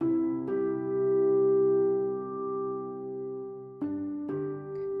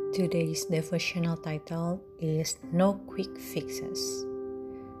Today's devotional title is No Quick Fixes.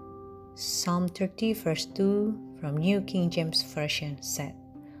 Psalm 30 verse 2 from New King James Version said,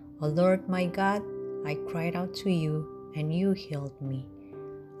 "O Lord my God, I cried out to you and you healed me."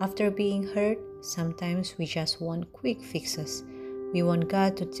 After being hurt, sometimes we just want quick fixes. We want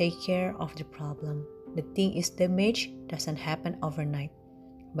God to take care of the problem. The thing is damage doesn't happen overnight,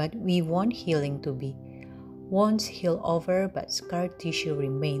 but we want healing to be. Wounds heal over, but scar tissue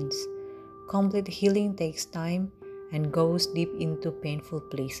remains. Complete healing takes time and goes deep into painful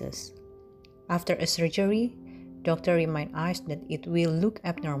places. After a surgery, doctor remind us that it will look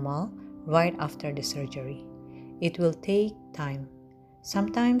abnormal right after the surgery. It will take time.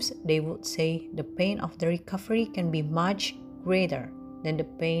 Sometimes they would say the pain of the recovery can be much greater than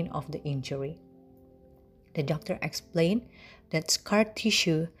the pain of the injury. The doctor explained that scar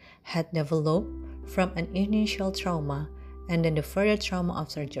tissue had developed from an initial trauma and then the further trauma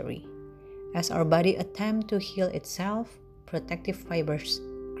of surgery. As our body attempted to heal itself, protective fibers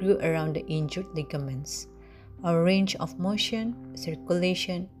grew around the injured ligaments. Our range of motion,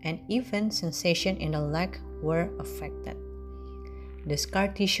 circulation, and even sensation in the leg were affected. The scar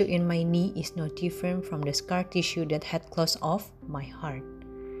tissue in my knee is no different from the scar tissue that had closed off my heart.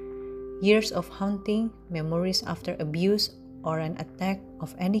 Years of haunting memories after abuse or an attack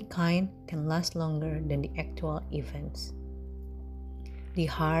of any kind can last longer than the actual events. The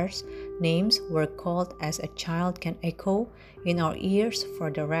harsh names we're called as a child can echo in our ears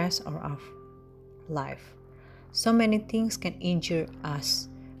for the rest of our life. So many things can injure us,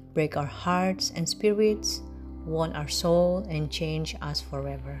 break our hearts and spirits, wound our soul, and change us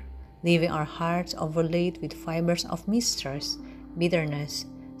forever, leaving our hearts overlaid with fibers of mistrust, bitterness,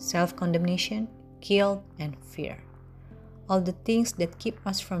 self-condemnation, guilt, and fear. All the things that keep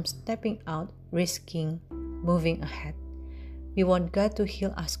us from stepping out, risking, moving ahead. We want God to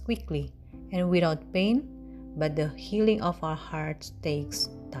heal us quickly and without pain, but the healing of our hearts takes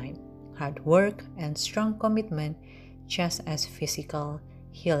time, hard work, and strong commitment, just as physical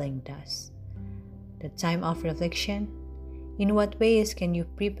healing does. The time of reflection: in what ways can you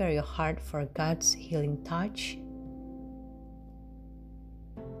prepare your heart for God's healing touch?